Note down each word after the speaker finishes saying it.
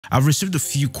I've received a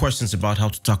few questions about how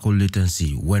to tackle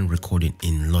latency when recording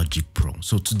in Logic Pro.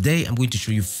 So today I'm going to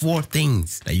show you 4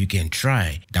 things that you can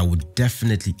try that would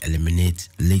definitely eliminate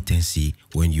latency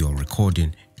when you are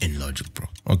recording in Logic Pro.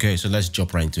 Okay, so let's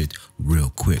jump right into it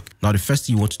real quick. Now, the first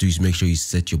thing you want to do is make sure you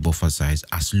set your buffer size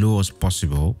as low as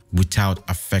possible without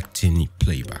affecting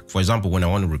playback. For example, when I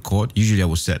want to record, usually I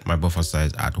will set my buffer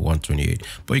size at 128,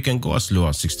 but you can go as low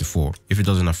as 64 if it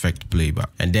doesn't affect playback.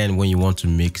 And then when you want to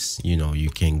mix, you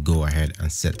can go ahead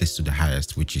and set this to the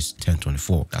highest, which is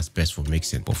 1024. That's best for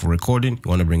mixing. But for recording, you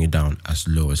want to bring it down as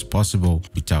low as possible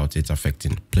without it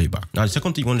affecting playback. Now, the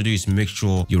second thing you want to do is make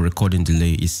sure your recording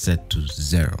delay is set to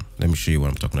 0. Let me show you what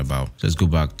I'm talking about. So let's go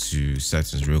back to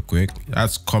settings real quick.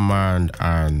 That's command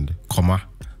and comma,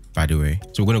 by the way.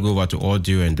 So we're going to go over to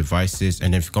audio and devices.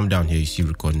 And then if you come down here, you see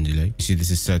recording delay. You see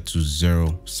this is set to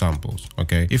 0 samples.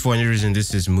 Okay. If for any reason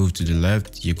this is moved to the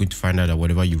left, you're going to find out that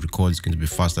whatever you record is going to be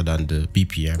faster than the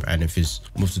BPM. And if it's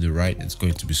moved to the right, it's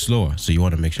going to be slower. So you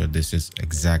want to make sure this is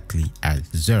exactly at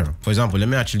 0. For example, let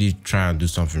me actually try and do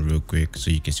something real quick so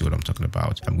you can see what I'm talking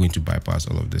about. I'm going to bypass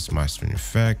all of this mastering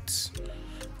effects.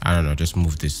 I don't know, just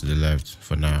move this to the left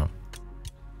for now.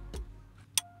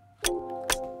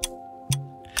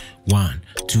 1,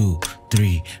 2,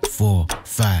 3, 4,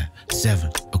 5,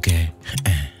 7. Okay.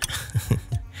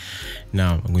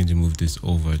 Now I'm going to move this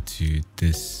over to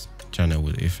this channel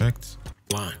with effects.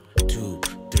 1, 2,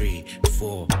 3,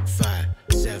 4, 5,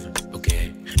 7.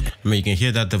 Okay. I mean, you can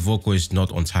hear that the vocal is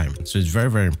not on time. So it's very,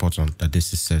 very important that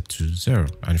this is set to 0.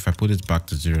 And if I put it back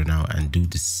to 0 now and do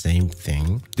the same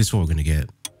thing, this is what we're going to get.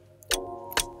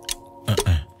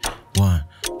 1,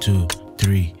 2,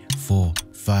 3, 4,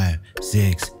 5,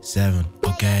 6, 7.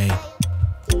 Okay.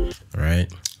 All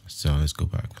right. So let's go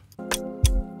back.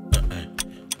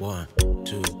 1,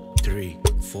 2, 3,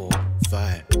 4,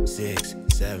 5, 6,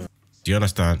 7. Do you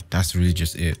understand? That's really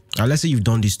just it. Now, let's say you've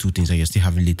done these 2 things and you're still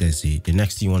having latency. The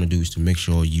next thing you want to do is to make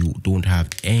sure you don't have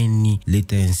any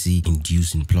latency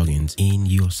inducing plugins in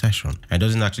your session. And it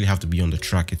doesn't actually have to be on the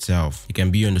track itself. It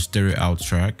can be on the stereo out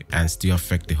track and still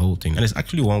affect the whole thing. And it's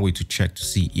actually one way to check to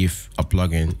see if a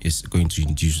plugin is going to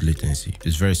induce latency.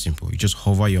 It's very simple. You just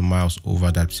hover your mouse over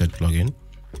that said plugin,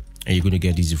 and you're going to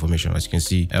get this information. As you can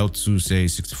see, L2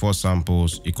 says 64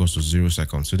 samples equals to 0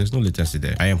 seconds. So there's no latency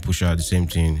there. I am pusher, the same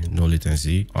thing, no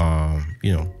latency.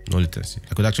 No latency.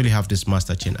 I could actually have this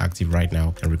master chain active right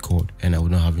now and record, and I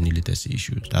would not have any latency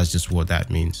issues. That's just what that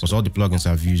means. Because all the plugins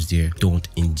I've used here don't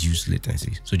induce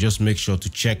latency. So just make sure to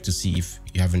check to see if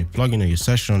you have any plugin on your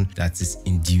session that is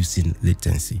inducing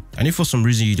latency. And if for some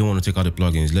reason you don't want to take out the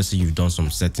plugins, let's say you've done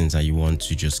some settings and you want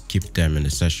to just keep them in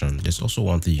the session, there's also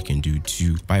one thing you can do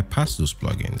to bypass those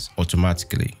plugins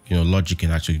automatically. Logic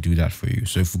can actually do that for you.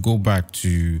 So if we go back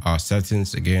to our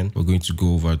settings again, we're going to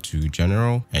go over to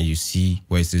general, and you see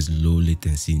where it says low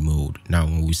latency mode. Now,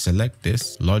 when we select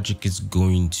this, Logic is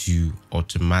going to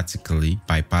automatically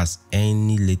bypass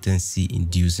any latency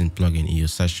inducing plugin in your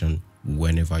session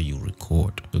whenever you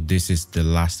record. So this is the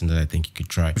last thing that I think you could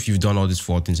try. If you've done all these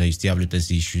 4 things and you still have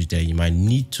latency issues there, you might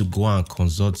need to go and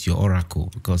consult your oracle,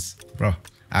 because bro,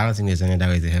 I don't think there's any other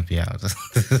way to help you out.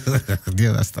 Do you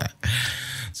understand?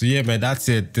 So yeah, man, that's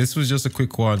it. This was just a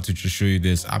quick one to just show you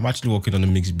this. I'm actually working on a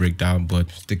mix breakdown, but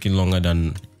it's taking longer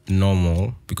than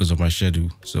normal because of my schedule.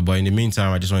 But in the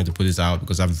meantime, I just wanted to put this out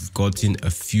because I've gotten a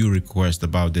few requests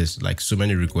about this, like so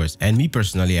many requests. And me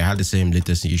personally, I had the same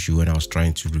latency issue when I was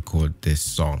trying to record this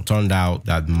song. Turned out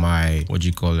that my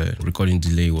recording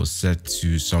delay was set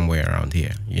to somewhere around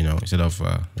here, instead of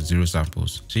 0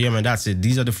 samples. So yeah, man, that's it.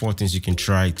 These are the 4 things you can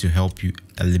try to help you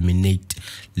eliminate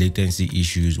latency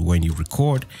issues when you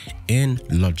record in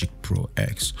Logic Pro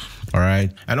X. All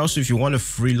right. And also, if you want a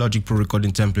free Logic Pro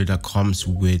recording template that comes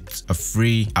with a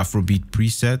free Afrobeat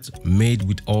preset made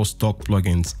with all stock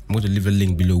plugins, I'm going to leave a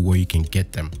link below where you can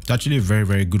get them. It's actually a very,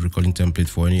 very good recording template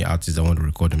for any artists that want to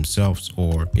record themselves,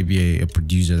 or maybe a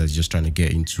producer that's just trying to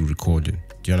get into recording.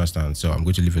 Do you understand? So I'm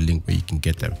going to leave a link where you can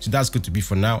get them. So that's good to be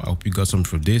for now. I hope you got something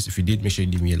from this. If you did, make sure you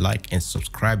leave me a like and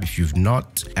subscribe if you've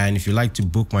not. And if you'd like to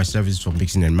book my services for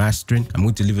mixing and mastering, I'm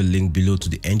going to leave a link below to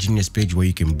the engineers page where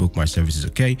you can book my services,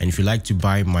 okay? And if you'd like to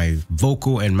buy my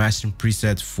vocal and mastering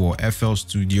presets for FL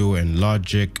Studio and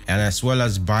Logic, and as well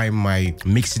as buy my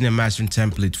mixing and mastering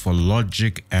template for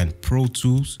Logic and Pro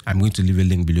Tools, I'm going to leave a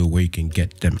link below where you can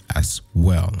get them as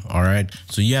well. All right.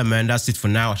 So yeah, man, that's it for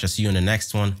now. I shall see you on the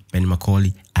next one. Benny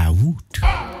Macaulay, I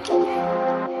would.